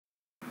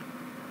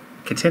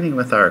Continuing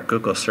with our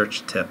Google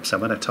search tips, I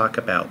want to talk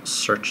about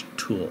search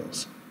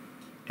tools.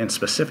 In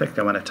specific,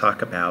 I want to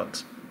talk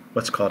about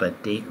what's called a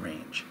date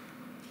range.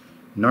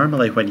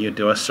 Normally when you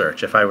do a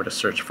search, if I were to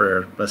search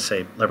for, let's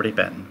say, Liberty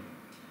Benton,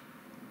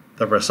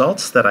 the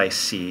results that I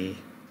see,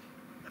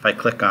 if I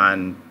click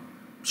on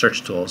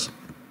search tools,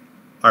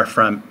 are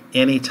from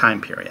any time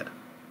period.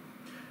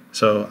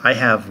 So I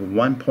have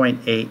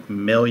 1.8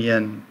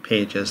 million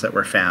pages that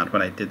were found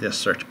when I did this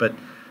search, but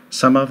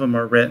some of them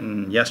were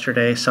written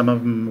yesterday, some of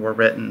them were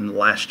written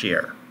last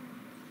year.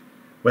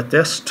 With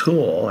this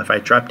tool, if I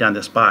drop down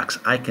this box,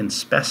 I can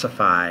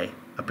specify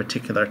a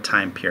particular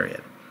time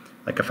period.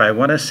 Like if I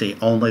want to see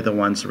only the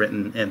ones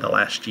written in the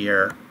last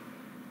year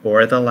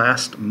or the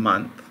last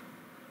month,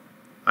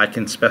 I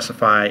can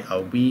specify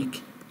a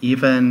week,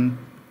 even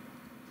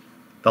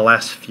the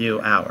last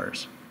few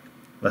hours.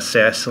 Let's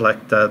say I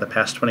select the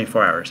past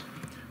 24 hours.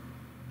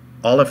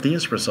 All of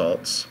these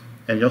results,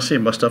 and you'll see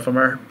most of them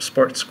are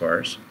sports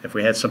scores. If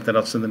we had something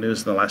else in the news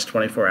in the last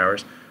 24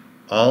 hours,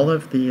 all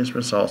of these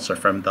results are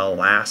from the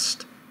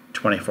last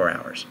 24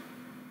 hours.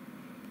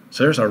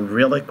 So there's a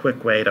really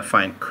quick way to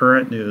find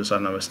current news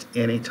on almost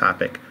any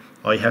topic.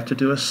 All you have to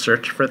do is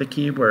search for the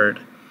keyword,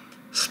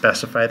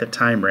 specify the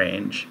time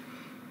range.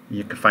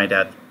 You can find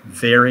out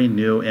very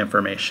new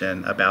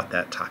information about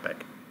that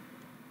topic.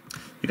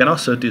 You can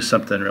also do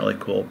something really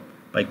cool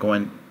by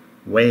going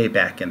way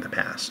back in the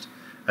past.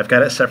 I've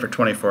got it set for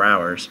 24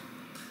 hours.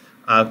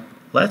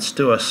 Let's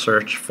do a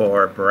search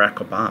for Barack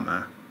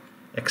Obama,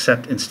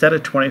 except instead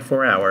of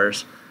 24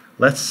 hours,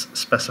 let's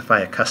specify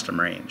a custom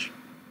range.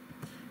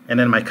 And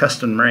in my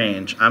custom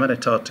range, I'm going to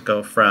tell it to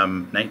go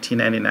from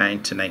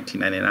 1999 to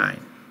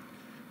 1999.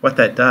 What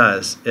that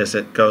does is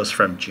it goes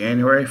from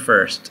January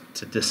 1st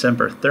to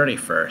December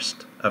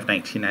 31st of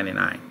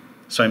 1999.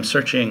 So I'm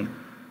searching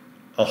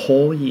a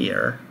whole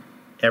year,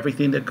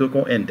 everything that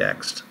Google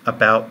indexed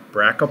about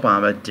Barack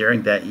Obama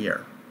during that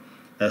year.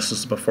 This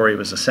is before he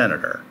was a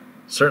senator,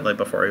 certainly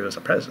before he was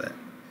a president.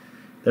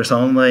 There's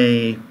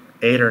only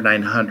 800 or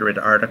 900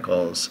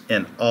 articles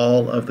in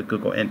all of the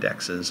Google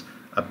indexes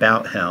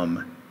about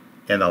him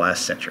in the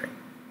last century.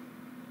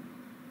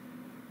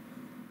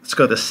 Let's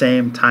go the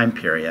same time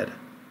period,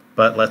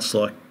 but let's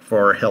look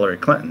for Hillary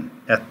Clinton.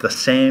 At the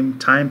same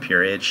time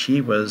period,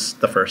 she was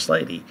the first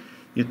lady.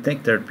 You'd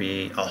think there'd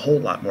be a whole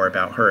lot more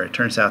about her. It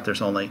turns out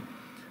there's only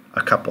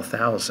a couple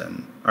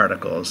thousand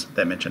articles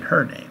that mention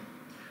her name.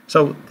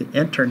 So the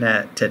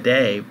internet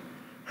today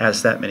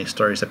has that many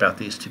stories about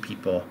these two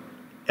people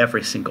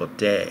every single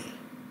day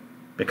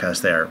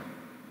because they're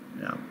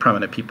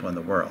prominent people in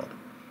the world.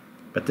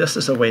 But this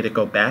is a way to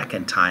go back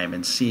in time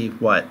and see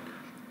what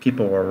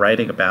people were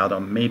writing about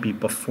them maybe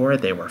before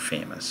they were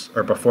famous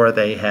or before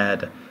they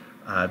had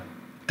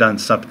done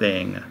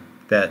something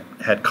that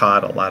had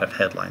caught a lot of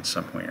headlines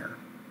somewhere.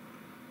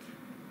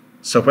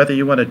 So whether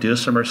you want to do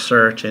some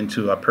research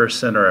into a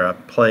person or a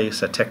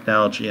place, a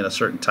technology in a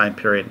certain time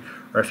period,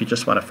 or if you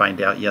just want to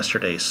find out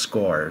yesterday's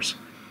scores,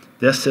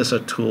 this is a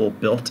tool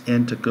built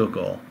into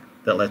Google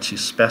that lets you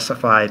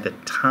specify the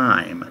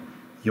time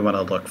you want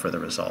to look for the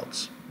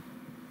results.